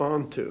to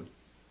respond to.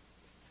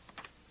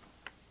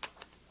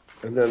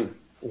 And then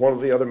one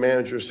of the other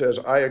managers says,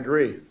 I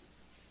agree.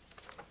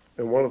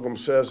 And one of them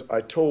says,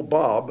 I told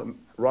Bob,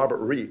 Robert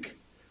Reek,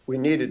 we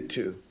needed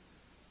to.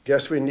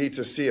 Guess we need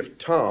to see if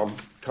Tom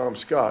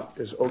Scott,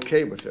 is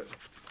okay with it.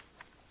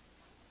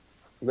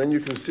 And then you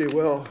can see,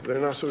 well, they're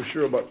not so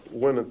sure about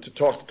when to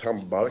talk to Tom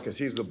about it because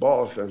he's the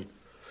boss. And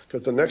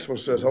because the next one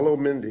says, hello,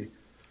 Mindy.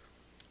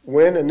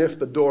 When and if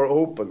the door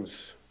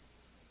opens,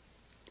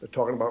 they're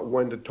talking about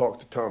when to talk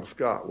to Tom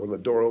Scott, when the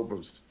door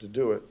opens to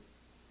do it.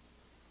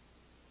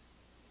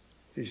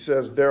 He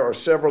says there are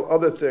several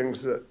other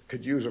things that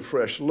could use a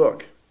fresh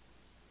look.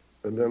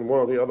 And then one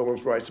of the other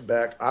ones writes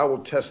back, I will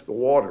test the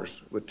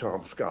waters with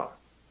Tom Scott.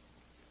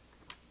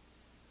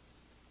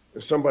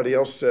 And somebody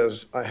else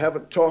says, I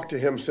haven't talked to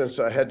him since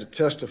I had to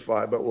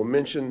testify, but will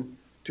mention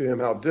to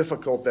him how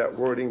difficult that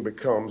wording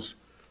becomes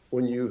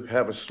when you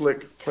have a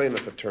slick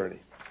plaintiff attorney.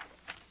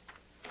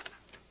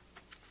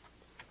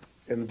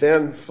 And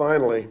then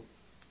finally,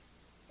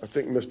 I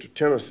think Mr.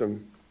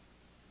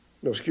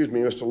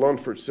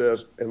 Lunsford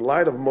says, in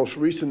light of most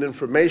recent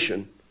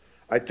information,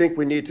 I think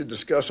we need to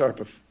discuss our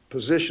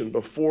position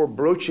before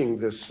broaching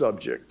this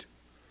subject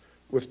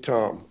with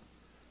Tom.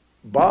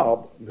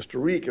 Bob,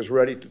 Mr. Reek, is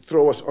ready to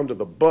throw us under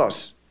the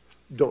bus.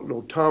 Don't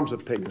know Tom's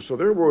opinion. So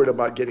they're worried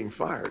about getting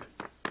fired.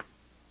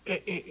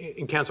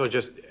 And counsel,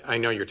 I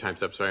know your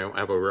time's up, so I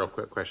have a real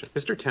quick question.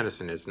 Mr.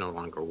 Tennyson is no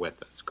longer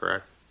with us,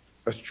 correct?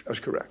 That's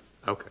correct.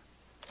 Okay.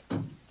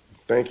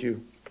 Thank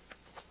you.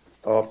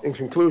 In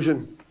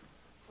conclusion,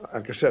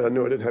 like I said, I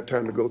knew I didn't have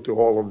time to go through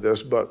all of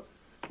this, but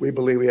we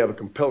believe we have a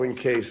compelling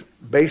case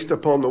based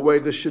upon the way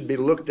this should be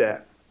looked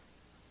at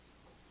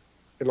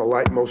in a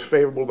light most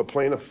favorable to the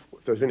plaintiff.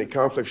 If there's any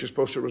conflicts, you're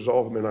supposed to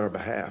resolve them in our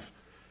behalf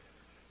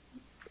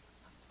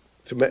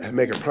to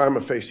make a prima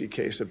facie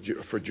case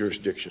for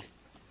jurisdiction.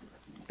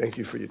 Thank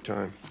you for your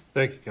time.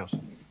 Thank you,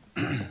 counsel.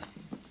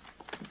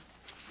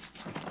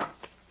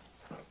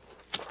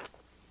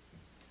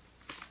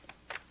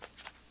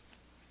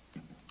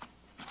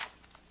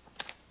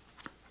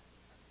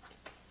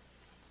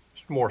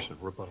 Mr. Morrison,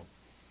 rebuttal.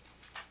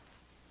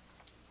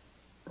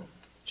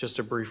 Just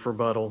a brief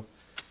rebuttal.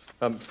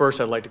 First,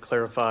 I'd like to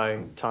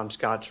clarify Tom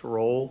Scott's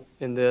role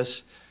in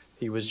this.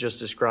 He was just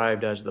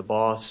described as the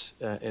boss.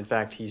 In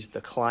fact, he's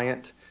the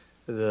client.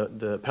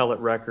 The appellate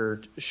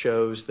record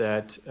shows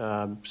that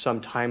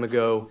some time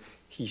ago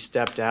he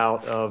stepped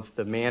out of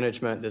the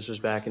management. This was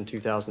back in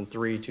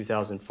 2003,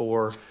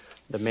 2004,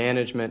 the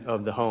management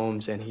of the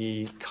homes, and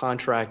he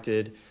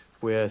contracted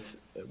with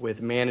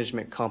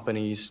management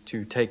companies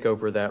to take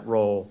over that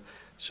role.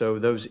 So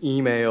those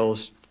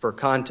emails, for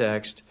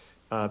context,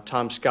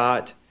 Tom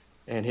Scott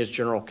and his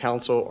general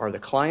counsel are the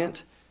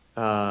client.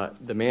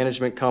 The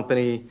management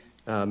company,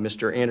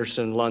 Mr.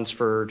 Anderson,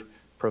 Lunsford,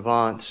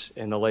 Provence,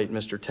 and the late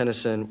Mr.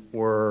 Tennyson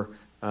were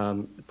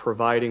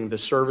providing the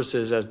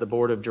services as the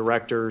board of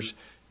directors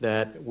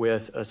that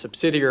with a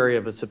subsidiary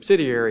of a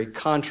subsidiary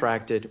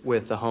contracted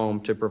with the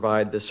home to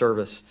provide the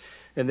service.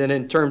 And then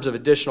in terms of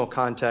additional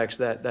context,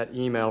 that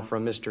email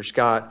from Mr.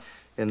 Scott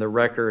in the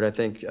record, I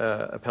think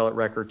appellate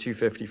record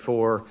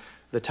 254,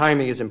 the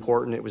timing is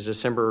important. It was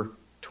December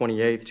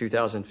 28th,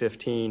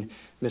 2015.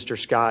 Mr.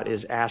 Scott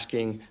is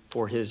asking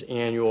for his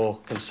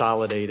annual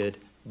consolidated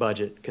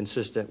budget,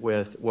 consistent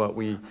with what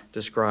we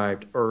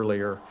described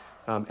earlier.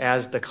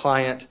 As the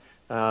client,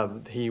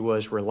 he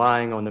was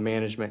relying on the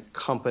management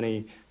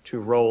company to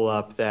roll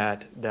up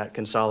that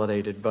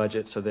consolidated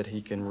budget so that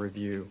he can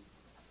review.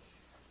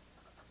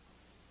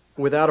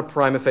 Without a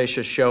prima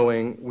facie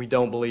showing, we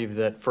don't believe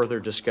that further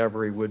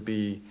discovery would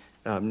be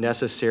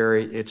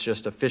necessary. It's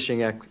just a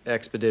fishing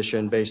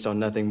expedition based on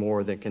nothing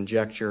more than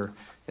conjecture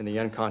and the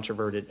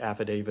uncontroverted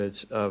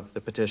affidavits of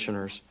the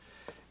petitioners.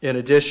 In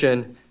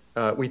addition,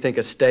 we think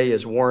a stay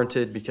is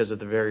warranted because of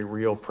the very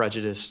real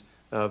prejudice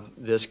of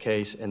this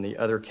case and the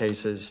other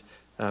cases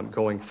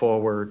going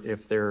forward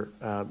if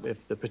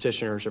the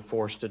petitioners are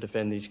forced to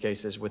defend these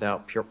cases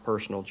without pure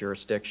personal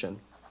jurisdiction.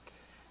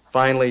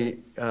 Finally,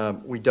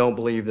 we don't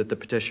believe that the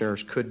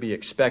petitioners could be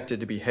expected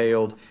to be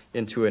hailed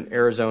into an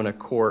Arizona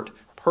court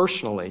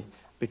personally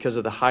because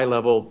of the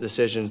high-level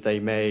decisions they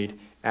made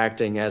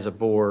acting as a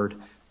board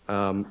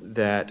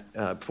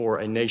for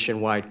a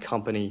nationwide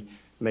company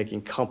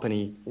making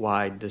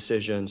company-wide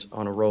decisions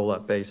on a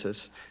roll-up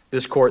basis.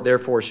 This court,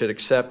 therefore, should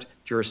accept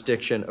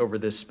jurisdiction over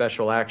this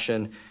special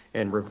action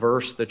and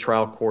reverse the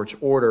trial court's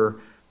order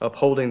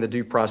upholding the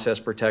due process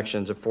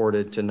protections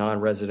afforded to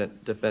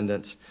non-resident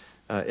defendants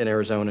in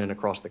Arizona and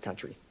across the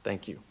country.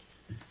 Thank you.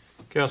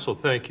 Counsel,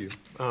 thank you.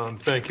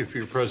 Thank you for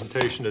your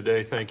presentation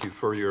today. Thank you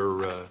for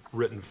your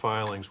written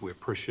filings. We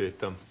appreciate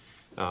them.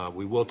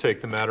 We will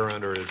take the matter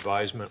under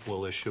advisement.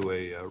 We'll issue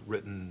a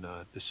written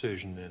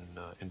decision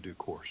in due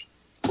course.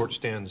 Court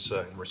stands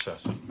in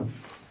recess.